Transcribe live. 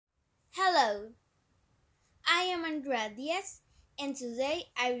Hello, I am Andrea Diaz, and today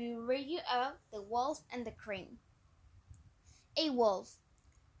I will read you about the wolf and the crane. A wolf,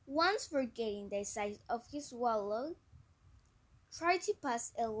 once forgetting the size of his swallow, tried to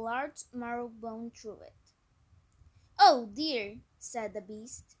pass a large marrow bone through it. "Oh dear," said the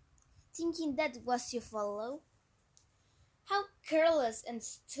beast, thinking that was your fellow. "How careless and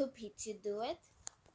stupid to do it!